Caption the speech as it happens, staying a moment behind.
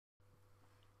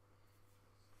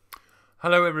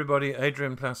Hello everybody,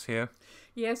 Adrian Plass here,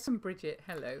 Yes, and Bridget,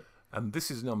 hello. and this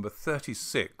is number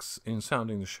 36 in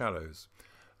Sounding the Shallows.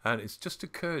 And it's just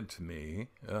occurred to me,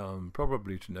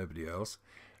 probably to nobody else,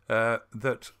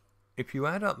 that if you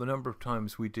add up the number of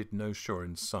times we did No Shore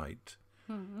in Sight,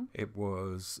 it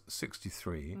was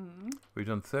 63. We've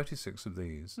done 36 of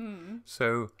these.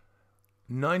 So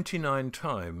 99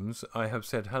 times I have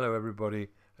said, hello everybody,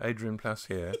 Adrian Plass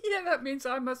here. Yeah, that means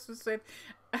I must have said,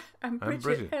 and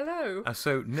Bridget, hello.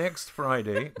 So next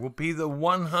Friday will be the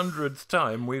 100th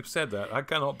time we've said that. I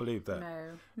cannot believe that.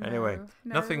 No. Anyway,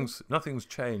 nothing's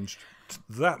changed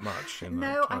that much in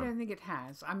that No, I time. don't think it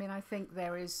has. I mean, I think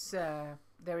there is a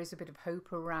bit of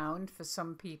hope around for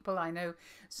some people. I know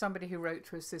somebody who wrote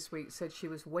to us this week said she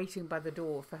was waiting by the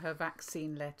door for her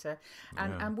vaccine letter,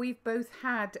 and we've both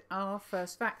had our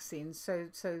first vaccine. So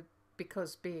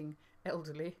because being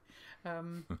elderly,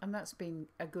 and that's been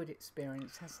a good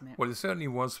experience, hasn't it? Well, it certainly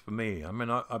was for me. I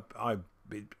mean,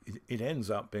 it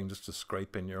ends up being just a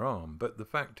scrape in your arm. But the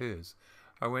fact is,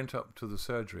 I went up to the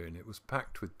surgery and it was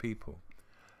packed with people.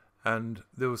 And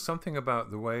there was something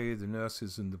about the way the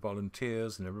nurses and the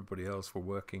volunteers and everybody else were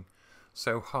working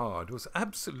so hard. It was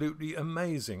absolutely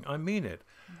amazing. I mean it.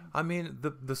 I mean,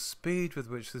 the speed with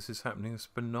which this is happening is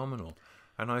phenomenal.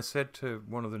 And I said to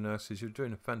one of the nurses, you're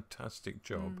doing a fantastic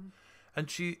job. And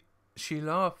she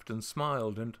laughed and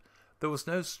smiled, and there was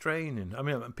no strain in. I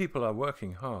mean, people are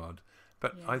working hard,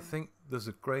 but I think there's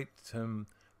a great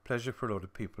pleasure for a lot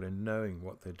of people in knowing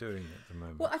what they're doing at the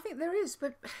moment. Well, I think there is,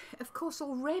 but of course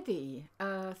already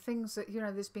things that,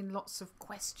 there's been lots of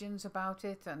questions about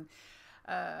it and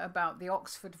about the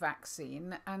Oxford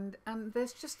vaccine, and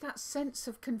there's just that sense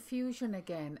of confusion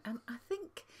again. And I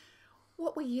think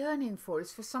what we're yearning for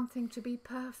is for something to be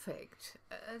perfect.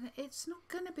 It's not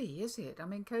going to be, is it? I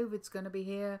mean, COVID's going to be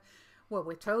here. Well,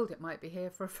 we're told it might be here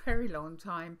for a very long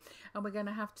time, and we're going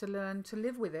to have to learn to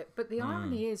live with it. But the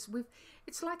irony is,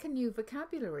 it's like a new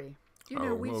vocabulary.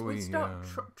 We start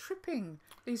tripping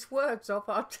these words off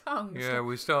our tongues. Yeah,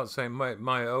 we start saying,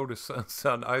 my oldest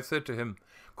son, I said to him,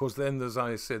 of course, then as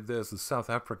I said, there's the South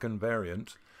African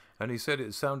variant. And he said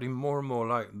it's sounding more and more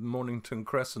like Mornington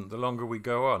Crescent the longer we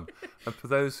go on. And for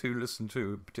those who listen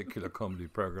to a particular comedy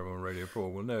programme on Radio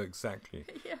 4 will know exactly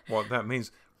what that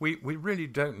means. We really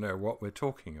don't know what we're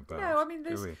talking about. No, I mean,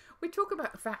 we talk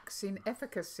about vaccine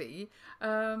efficacy.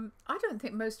 I don't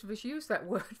think most of us use that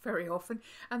word very often.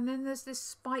 And then there's this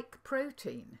spike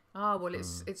protein.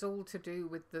 It's all to do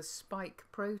with the spike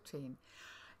protein.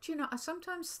 Do you know, I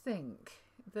sometimes think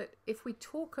that if we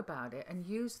talk about it and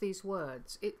use these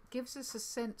words, it gives us a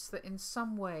sense that in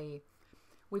some way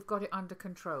we've got it under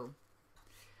control.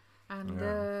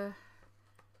 And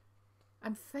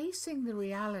facing the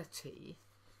reality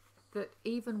that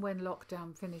even when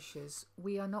lockdown finishes,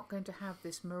 we are not going to have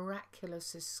this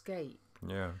miraculous escape.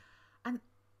 Yeah. And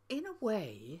in a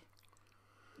way,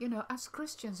 as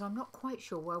Christians, I'm not quite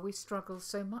sure why we struggle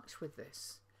so much with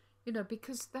this.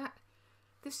 Because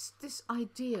this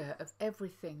idea of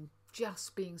everything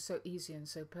just being so easy and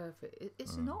so perfect,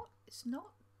 it's not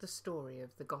the story of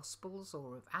the Gospels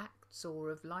or of Acts or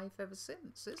of life ever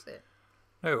since, is it?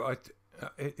 No,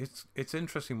 it's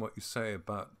interesting what you say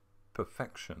about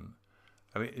perfection.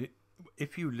 I mean,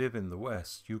 if you live in the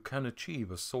West, you can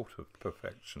achieve a sort of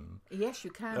perfection. Yes,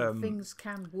 you can. Things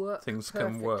can work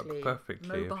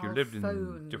perfectly. If you lived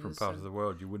in different parts of the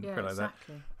world, you wouldn't feel like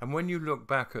exactly. that. And when you look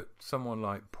back at someone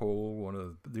like Paul, one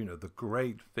of the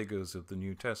great figures of the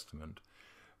New Testament,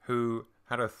 who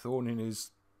had a thorn in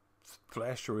his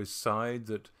flesh or his side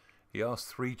that he asked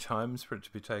 3 times for it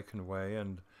to be taken away,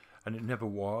 and it never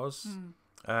was.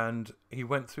 And he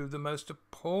went through the most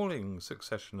appalling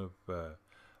succession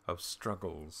of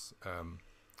struggles,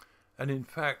 and in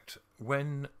fact,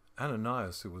 when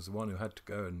Ananias, who was the one who had to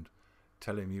go and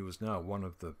tell him he was now one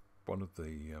of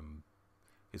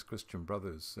his Christian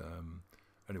brothers,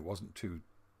 and he wasn't too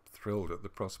thrilled at the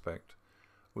prospect,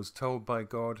 was told by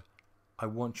God, "I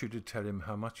want you to tell him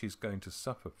how much he's going to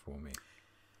suffer for me."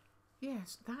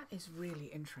 Yes, that is really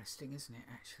interesting, isn't it?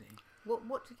 Actually,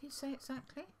 what did he say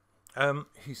exactly?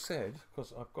 He said,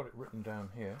 because I've got it written down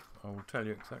here, I will tell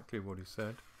you exactly what he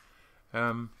said.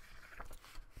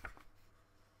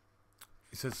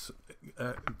 He says,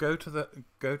 go to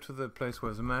the place where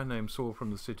there's a man named Saul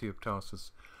from the city of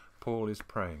Tarsus. Paul is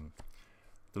praying.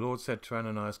 The Lord said to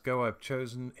Ananias, "Go, I've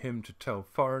chosen him to tell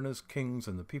foreigners, kings,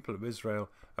 and the people of Israel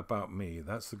about me."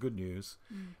 That's the good news.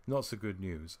 Not so good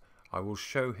news. "I will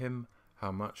show him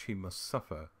how much he must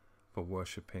suffer for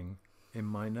worshipping in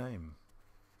my name."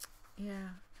 Yeah,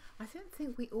 I don't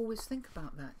think we always think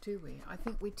about that, do we? I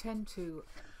think we tend to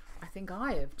I think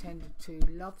I have tended to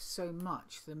love so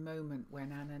much the moment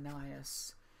when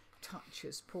Ananias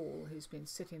touches Paul, who's been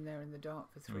sitting there in the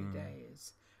dark for 3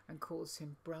 days, and calls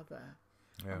him brother.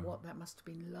 Yeah. And what that must have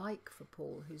been like for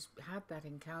Paul, who's had that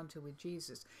encounter with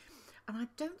Jesus. And I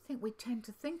don't think we tend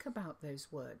to think about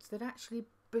those words, that actually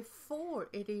before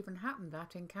it even happened,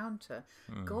 that encounter,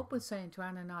 God was saying to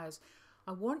Ananias,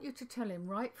 I want you to tell him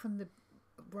right from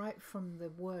the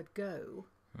word go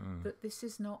that this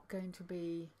is not going to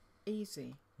be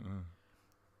easy.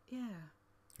 Yeah.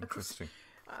 Interesting.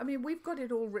 I mean, we've got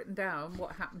it all written down,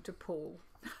 what happened to Paul.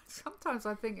 Sometimes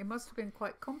I think it must have been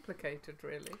quite complicated,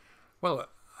 really. Well,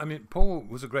 I mean, Paul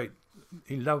was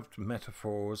he loved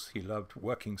metaphors, he loved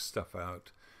working stuff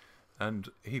out, and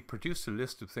he produced a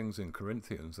list of things in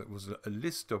Corinthians that was a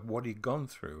list of what he'd gone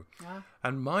through.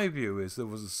 And my view is there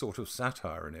was a sort of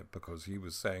satire in it, because he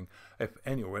was saying, if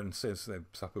anyone says they're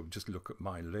supper, just look at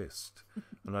my list.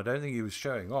 And I don't think he was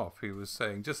showing off, he was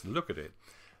saying, just look at it.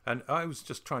 And I was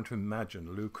just trying to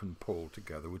imagine Luke and Paul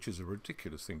together, which is a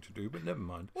ridiculous thing to do, but never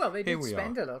mind. Well, they did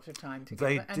spend a lot of time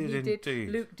together. They did indeed.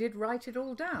 Luke did write it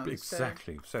all down.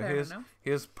 Exactly. So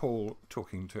here's Paul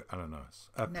talking to Ananias.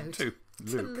 To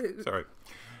Luke. Sorry.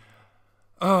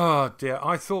 Oh dear!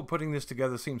 I thought putting this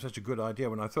together seemed such a good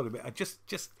idea when I thought of it. I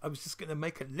was just going to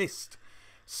make a list,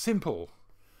 simple.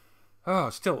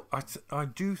 Still, I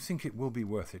do think it will be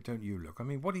worth it, don't you, Luke? I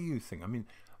mean, what do you think? I mean,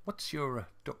 what's your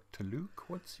Dr. Luke?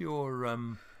 What's your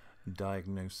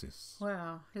diagnosis?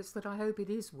 Well, it's that I hope it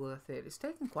is worth it. It's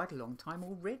taken quite a long time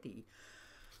already.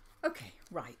 Okay,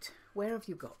 right. Where have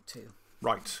you got to?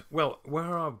 Right. Well,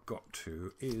 where I've got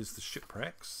to is the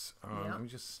shipwrecks. Let me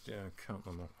just count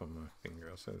them up on my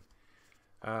finger. So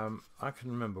I can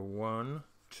remember 1,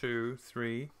 2,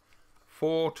 3,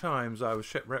 4 times I was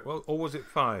shipwrecked. Well, or was it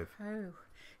 5? Oh,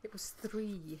 it was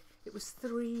 3. It was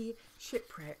 3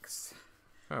 shipwrecks.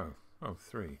 Oh,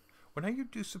 3. Well, now you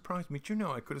do surprise me. Do you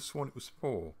know I could have sworn it was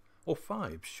 4 or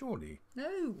 5, surely?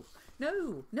 No,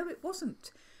 it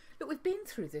wasn't. Look, we've been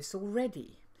through this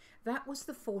already. That was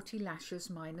the 40 lashes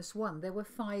minus 1. There were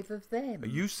 5 of them.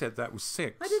 You said that was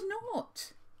 6. I did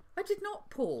not,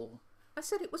 Paul. I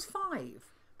said it was 5,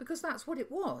 because that's what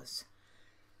it was.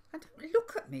 And don't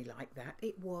look at me like that.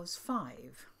 It was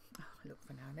 5. Oh, look,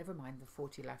 for now, never mind the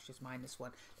 40 lashes minus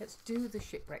 1. Let's do the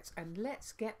shipwrecks and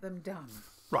let's get them done.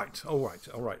 Right, all right.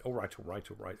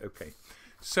 Okay.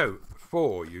 So,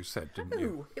 4, you said, didn't you?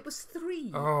 No, it was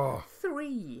 3. Oh.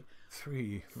 3.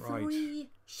 3, right. 3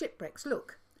 shipwrecks.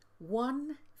 Look,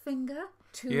 1 finger,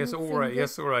 2 yes, all right. fingers,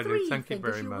 Yes, all right. 3 Thank you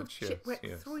fingers. very You much. were shipwrecked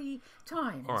yes. 3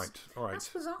 times. All right.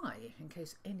 As was I, in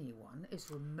case anyone is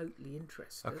remotely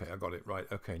interested. Okay, I got it. Right.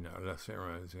 Okay, now let's see.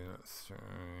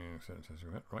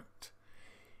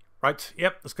 Right.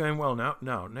 Yep, it's going well now.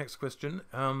 Now, next question.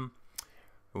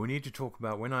 We need to talk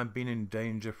about when I've been in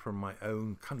danger from my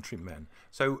own countrymen.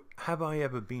 So, have I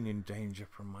ever been in danger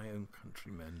from my own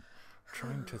countrymen?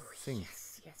 Trying to think.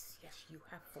 Yes, you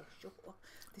have for sure.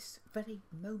 This very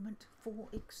moment, for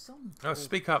example. Oh,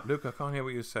 speak up, Luke. I can't hear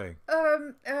what you're saying.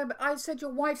 I said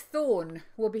your wife Thorn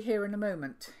will be here in a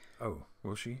moment. Oh,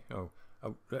 will she? Oh,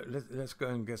 let's go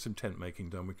and get some tent making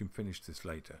done. We can finish this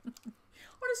later.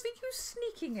 Honestly, you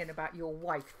sneaking in about your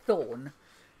wife Thorn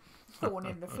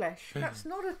in the flesh. That's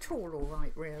not at all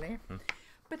right, really.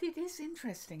 But it is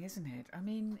interesting, isn't it? I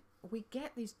mean, we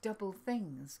get these double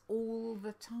things all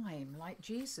the time, like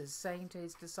Jesus saying to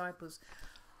his disciples,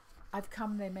 I've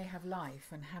come they may have life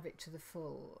and have it to the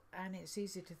full. And it's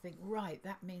easy to think, right,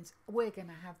 that means we're going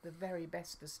to have the very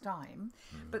bestest time.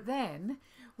 But then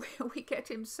we get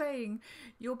him saying,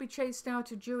 you'll be chased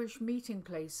out of Jewish meeting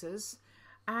places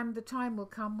and the time will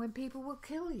come when people will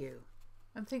kill you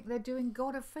and think they're doing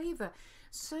God a favour.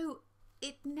 So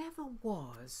it never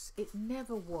was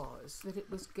that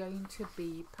it was going to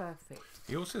be perfect.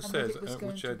 He also says,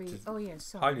 which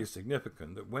is highly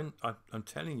significant, that when I'm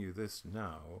telling you this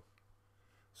now,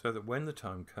 so that when the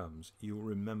time comes, you'll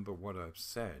remember what I've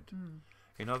said.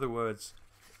 In other words,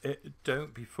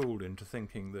 don't be fooled into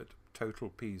thinking that total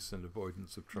peace and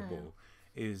avoidance of trouble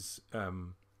is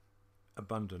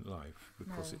abundant life,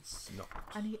 because it's not.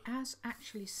 And he has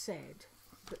actually said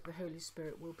that the Holy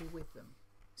Spirit will be with them.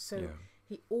 So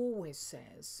he always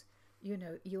says,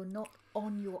 you're not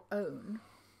on your own,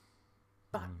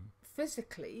 but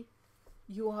physically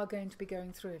you are going to be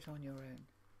going through it on your own.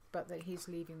 But that he's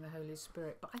leaving the Holy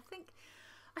Spirit. But I think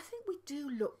we do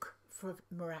look for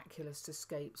miraculous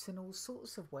escapes in all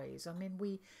sorts of ways. I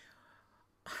mean,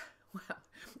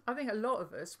 I think a lot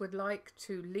of us would like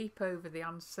to leap over the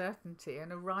uncertainty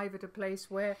and arrive at a place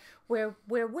where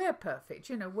we're perfect,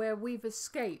 where we've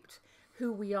escaped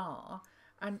who we are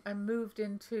and moved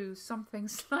into something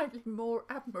slightly more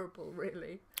admirable,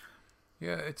 really.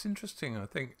 Yeah, it's interesting. I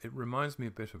think it reminds me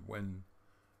a bit of when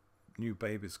new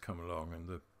babies come along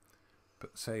and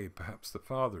say perhaps the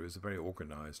father is a very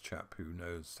organised chap who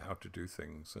knows how to do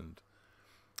things and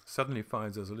suddenly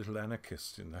finds there's a little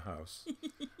anarchist in the house.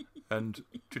 And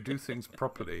to do things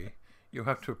properly, you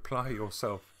have to apply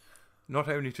yourself not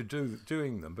only to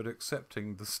doing them, but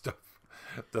accepting the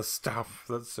stuff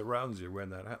that surrounds you when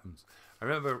that happens. I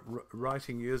remember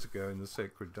writing years ago in the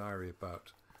Sacred Diary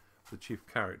about the chief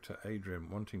character, Adrian,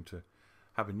 wanting to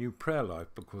have a new prayer life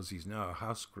because he's now a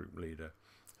house group leader.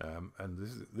 And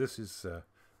this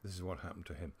is what happened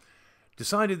to him.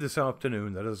 Decided this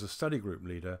afternoon that as a study group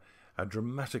leader, a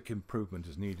dramatic improvement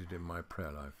is needed in my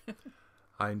prayer life.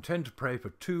 I intend to pray for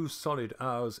 2 solid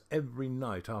hours every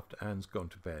night after Anne's gone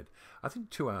to bed. I think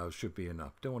 2 hours should be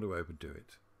enough. Don't want to overdo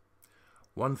it.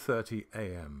 1:30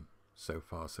 a.m. So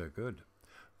far, so good.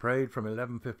 Prayed from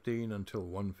 11:15 until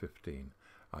 1:15.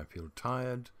 I feel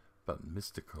tired but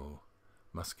mystical.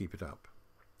 Must keep it up.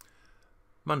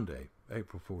 Monday,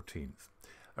 April 14th.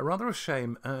 Rather a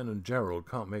shame Anne and Gerald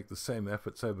can't make the same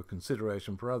efforts over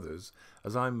consideration for others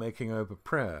as I'm making over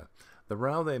prayer. The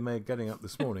row they made getting up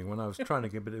this morning when I was trying to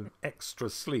get a bit of extra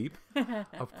sleep,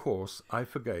 of course, I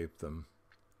forgave them.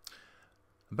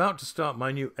 About to start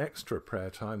my new extra prayer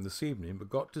time this evening, but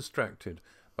got distracted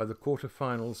by the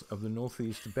quarter-finals of the North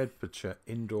East Bedfordshire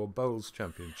Indoor Bowls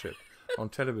Championship on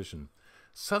television.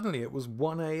 Suddenly it was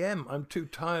 1 a.m. I'm too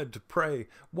tired to pray.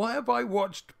 Why have I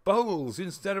watched bowls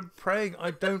instead of praying?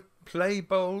 I don't play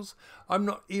bowls. I'm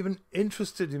not even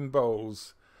interested in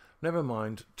bowls. Never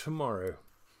mind. Tomorrow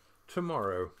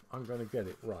I'm going to get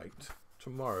it right.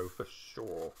 Tomorrow for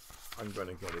sure I'm going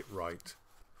to get it right.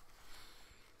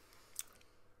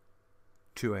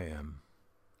 2 a.m.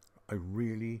 I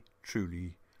really,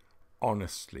 truly,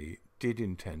 honestly did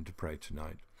intend to pray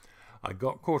tonight. I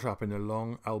got caught up in a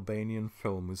long Albanian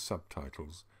film with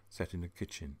subtitles set in a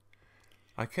kitchen.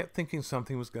 I kept thinking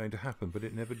something was going to happen, but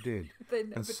it never did.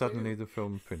 And suddenly the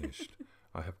film finished.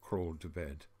 I have crawled to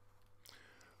bed.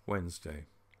 Wednesday.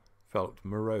 Felt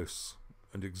morose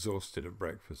and exhausted at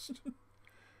breakfast.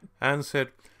 Anne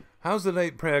said, "How's the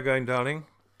late prayer going, darling?"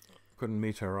 Couldn't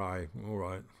meet her eye. "All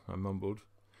right," I mumbled.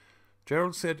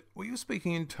 Gerald said, "Were you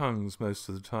speaking in tongues most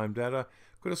of the time, Dad? I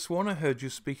could have sworn I heard you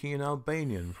speaking in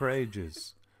Albanian for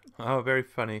ages." Oh, very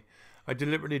funny. I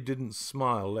deliberately didn't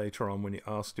smile later on when he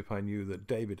asked if I knew that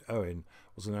David Owen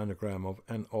was an anagram of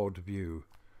an odd view.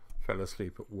 Fell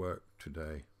asleep at work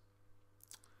today.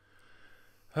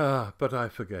 But I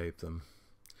forgave them.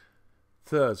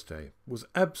 Thursday. Was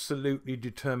absolutely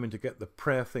determined to get the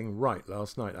prayer thing right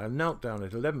last night. I knelt down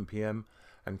at 11 p.m.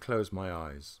 and closed my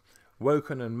eyes.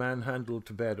 Woken and manhandled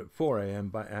to bed at 4 a.m.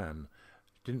 by Anne.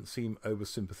 Didn't seem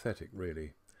oversympathetic,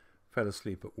 really. Fell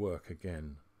asleep at work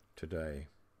again today.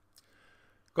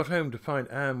 Got home to find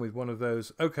Anne with one of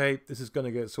those, "Okay, this is going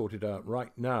to get sorted out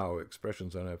right now,"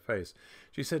 expressions on her face.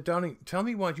 She said, "Darling, tell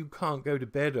me why you can't go to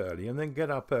bed early and then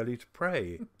get up early to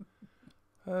pray."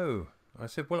 Oh, I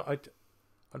said, "Well, I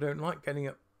don't like getting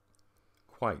up."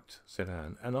 "Quite," said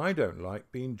Anne, "and I don't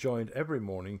like being joined every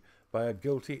morning by a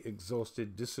guilty,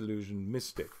 exhausted, disillusioned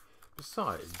mystic.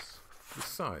 Besides,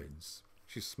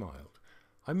 she smiled,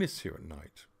 "I miss you at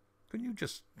night. Can you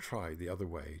just try the other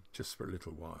way, just for a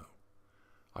little while?"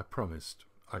 I promised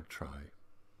I'd try.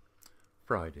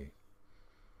 Friday,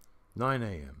 9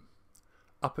 a.m.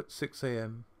 Up at 6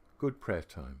 a.m. Good prayer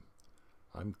time.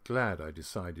 I'm glad I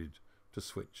decided to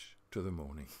switch to the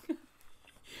morning.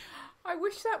 I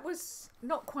wish that was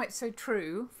not quite so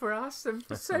true for us and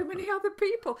for so many other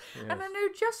people. Yes. And I know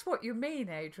just what you mean,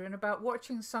 Adrian, about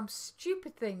watching some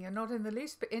stupid thing you're not in the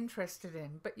least bit interested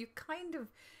in, but you kind of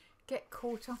get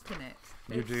caught up in it.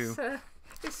 You do.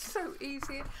 It's so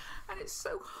easy and it's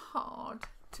so hard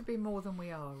to be more than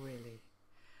we are, really.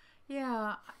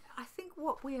 Yeah, I think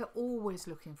what we are always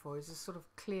looking for is a sort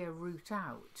of clear route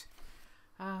out.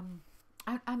 And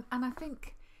I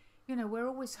think, you know, we're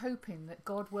always hoping that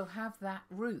God will have that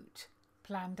route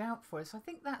planned out for us. I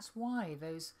think that's why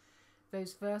those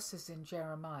verses in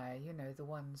Jeremiah, you know, the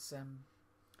ones,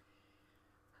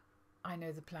 "I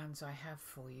know the plans I have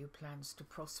for you, plans to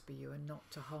prosper you and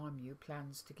not to harm you,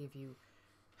 plans to give you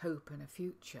hope and a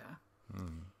future."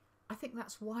 I think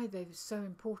that's why they're so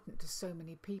important to so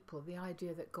many people, the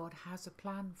idea that God has a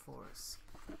plan for us.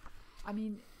 I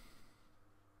mean,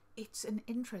 it's an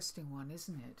interesting one,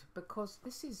 isn't it? Because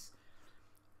this is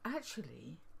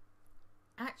actually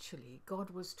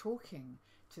God was talking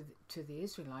to the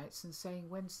Israelites and saying,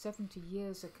 when 70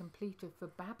 years are completed for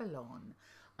Babylon,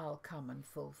 I'll come and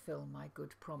fulfill my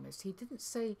good promise. He didn't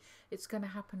say it's going to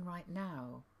happen right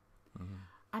now.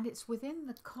 And it's within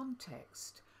the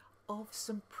context of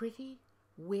some pretty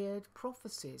weird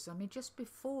prophecies. I mean, just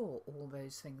before all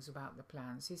those things about the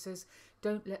plans, he says,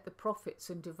 don't let the prophets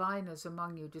and diviners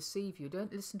among you deceive you.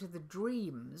 Don't listen to the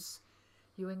dreams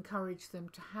you encourage them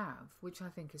to have, which I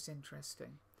think is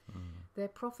interesting. They're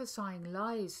prophesying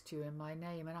lies to you in my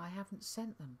name, and I haven't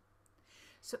sent them.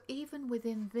 So even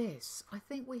within this, I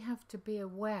think we have to be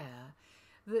aware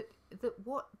that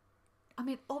what, I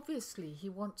mean, obviously he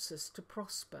wants us to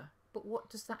prosper, but what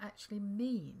does that actually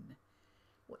mean?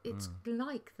 Well, it's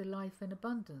like the life in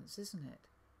abundance, isn't it?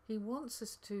 He wants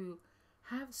us to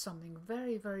have something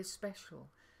very, very special,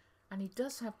 and he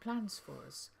does have plans for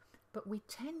us, but we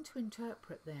tend to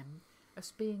interpret them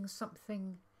as being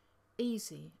something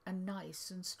easy and nice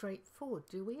and straightforward,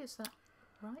 do we? Is that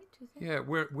right, do you think? Yeah,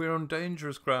 we're on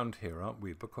dangerous ground here, aren't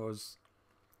we? Because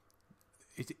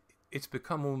it's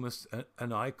become almost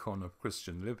an icon of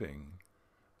Christian living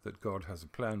that God has a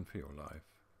plan for your life.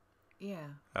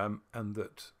 Yeah. And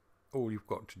that all you've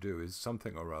got to do is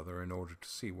something or other in order to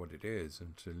see what it is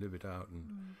and to live it out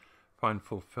and find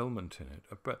fulfillment in it.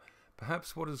 But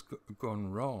perhaps what has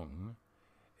gone wrong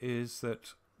is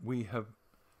that we have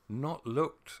not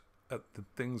looked at the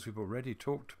things we've already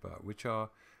talked about, which are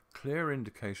clear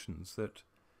indications that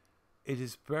it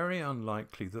is very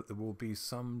unlikely that there will be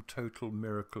some total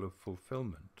miracle of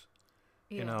fulfillment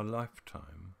in our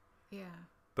lifetime. Yeah.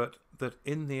 But that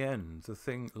in the end, the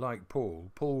thing, like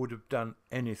Paul would have done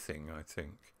anything, I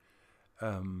think,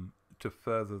 to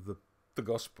further the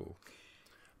gospel.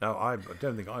 Now, I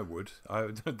don't think I would. I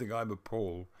don't think I'm a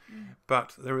Paul.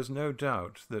 But there is no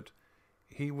doubt that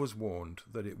he was warned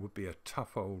that it would be a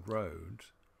tough old road.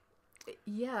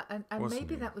 Yeah, and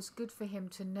maybe that was good for him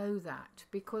to know that,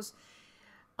 because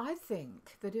I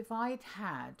think that if I'd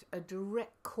had a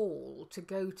direct call to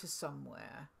go to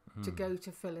somewhere, to go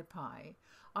to Philippi,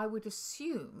 I would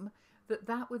assume that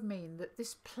that would mean that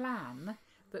this plan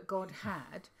that God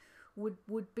had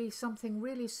would be something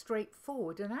really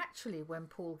straightforward. And actually, when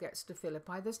Paul gets to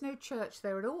Philippi, there's no church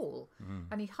there at all.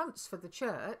 And he hunts for the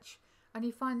church, and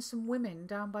he finds some women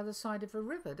down by the side of a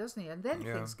river, doesn't he? And then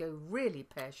things go really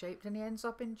pear-shaped, and he ends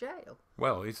up in jail.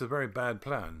 Well, it's a very bad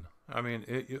plan. I mean,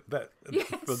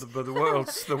 for the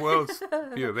world's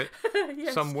view of it,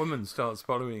 some woman starts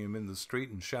following him in the street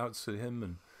and shouts at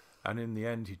him, and in the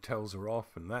end he tells her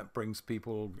off, and that brings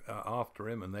people after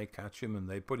him, and they catch him and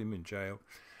they put him in jail.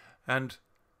 And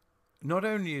not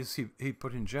only is he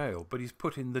put in jail, but he's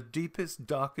put in the deepest,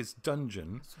 darkest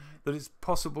dungeon that is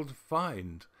possible to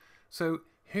find. So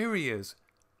here he is,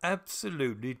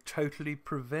 absolutely, totally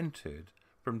prevented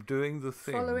from doing the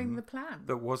thing, following the plan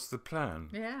that was the plan.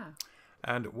 Yeah.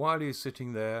 And while he's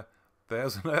sitting there,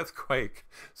 there's an earthquake.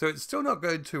 So it's still not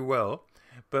going too well,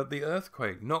 but the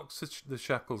earthquake knocks the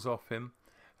shackles off him.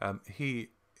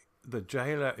 The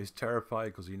jailer is terrified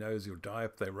because he knows he'll die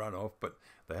if they run off, but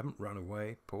they haven't run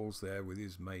away. Paul's there with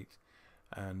his mate,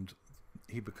 and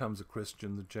he becomes a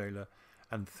Christian, the jailer.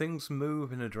 And things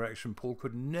move in a direction Paul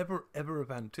could never, ever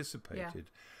have anticipated.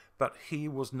 But he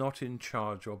was not in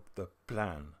charge of the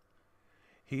plan.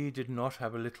 He did not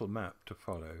have a little map to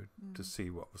follow to see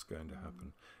what was going to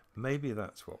happen. Maybe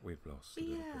that's what we've lost.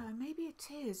 Yeah, maybe it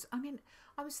is. I mean,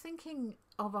 I was thinking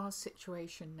of our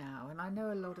situation now, and I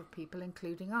know a lot of people,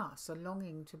 including us, are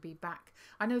longing to be back.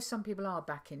 I know some people are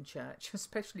back in church,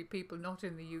 especially people not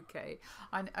in the UK.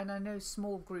 And I know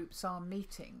small groups are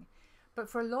meeting. But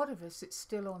for a lot of us, it's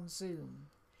still on Zoom.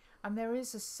 And there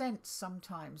is a sense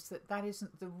sometimes that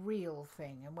isn't the real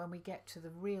thing. And when we get to the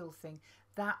real thing,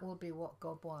 that will be what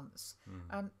God wants.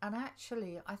 And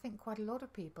actually, I think quite a lot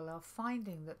of people are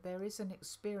finding that there is an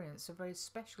experience, a very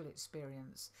special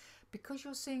experience, because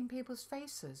you're seeing people's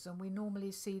faces, and we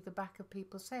normally see the back of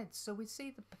people's heads. So we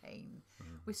see the pain,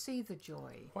 we see the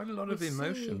joy. Quite a lot of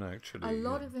emotion, actually. A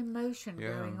lot of emotion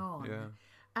going on. Yeah.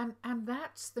 And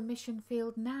that's the mission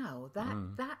field now.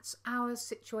 That's our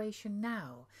situation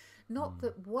now. Not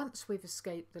that once we've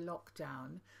escaped the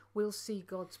lockdown, we'll see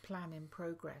God's plan in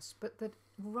progress, but that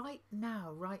right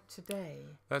now, right today.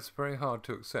 That's very hard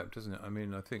to accept, isn't it? I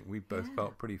mean, I think we both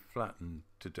felt pretty flattened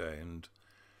today,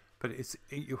 but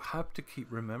you have to keep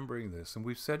remembering this, and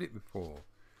we've said it before,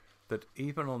 that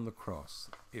even on the cross,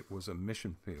 it was a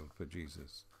mission field for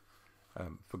Jesus,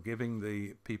 forgiving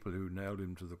the people who nailed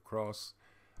him to the cross,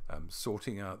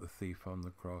 sorting out the thief on the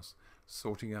cross,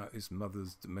 sorting out his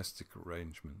mother's domestic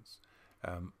arrangements,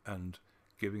 and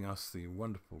giving us the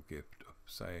wonderful gift of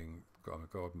saying,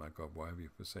 God, my God, why have you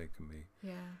forsaken me?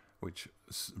 Yeah. Which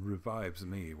revives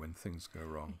me when things go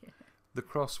wrong. The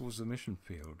cross was a mission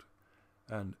field.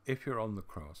 And if you're on the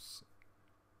cross,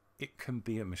 it can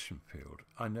be a mission field.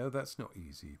 I know that's not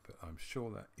easy, but I'm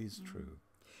sure that is true.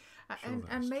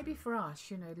 And maybe for us,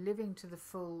 living to the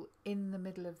full in the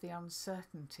middle of the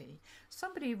uncertainty.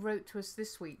 Somebody wrote to us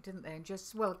this week, didn't they? And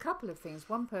a couple of things.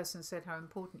 One person said how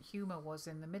important humour was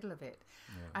in the middle of it.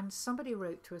 Yeah. And somebody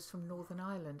wrote to us from Northern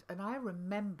Ireland. And I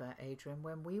remember, Adrian,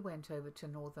 when we went over to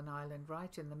Northern Ireland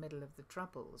right in the middle of the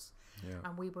Troubles. Yeah.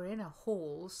 And we were in a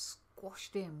hall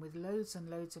squashed in with loads and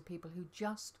loads of people who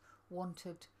just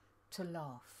wanted to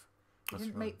laugh. They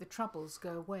didn't make the Troubles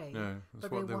go away,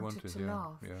 but they wanted to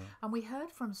laugh. Yeah. And we heard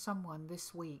from someone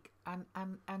this week, and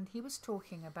he was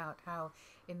talking about how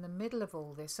in the middle of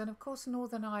all this, and of course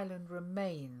Northern Ireland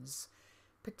remains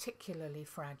particularly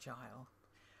fragile.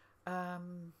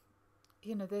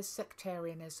 There's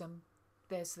sectarianism,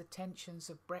 there's the tensions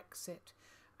of Brexit,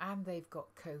 and they've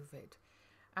got COVID.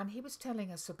 And he was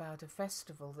telling us about a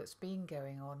festival that's been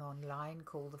going on online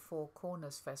called the Four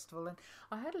Corners Festival. And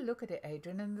I had a look at it,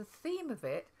 Adrian, and the theme of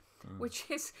it,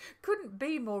 which couldn't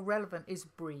be more relevant, is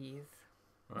breathe.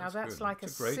 Now that's good. Like a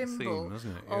symbol theme, isn't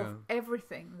it? Yeah. Of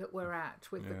everything that we're at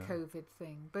with the COVID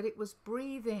thing. But it was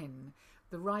breathe in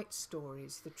the right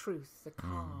stories, the truth, the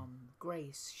calm,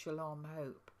 grace, shalom,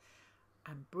 hope,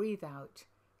 and breathe out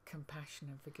compassion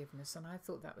and forgiveness. And I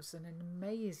thought that was an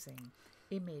amazing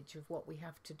image of what we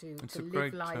have to do to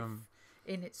live life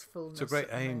in its fullness. It's a great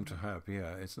aim to have,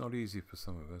 yeah. It's not easy for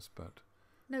some of us, but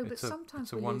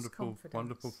sometimes it's a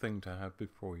wonderful thing to have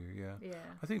before you, yeah. Yeah.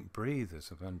 I think breathe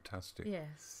is a fantastic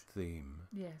theme.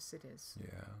 Yes, it is.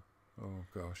 Yeah. Oh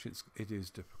gosh, it is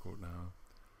difficult now.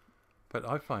 But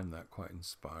I find that quite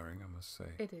inspiring, I must say.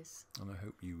 It is. And I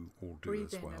hope you all do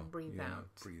breathe as well. Breathe in and breathe out.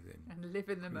 Breathe in. And live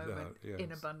in the moment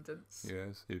in abundance.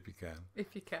 Yes, if you can.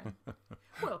 If you can.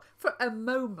 Well, for a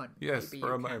moment. Yes,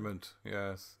 for a moment.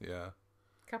 Yes, yeah.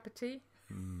 Cup of tea?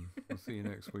 I'll see you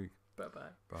next week. Bye-bye.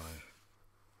 Bye.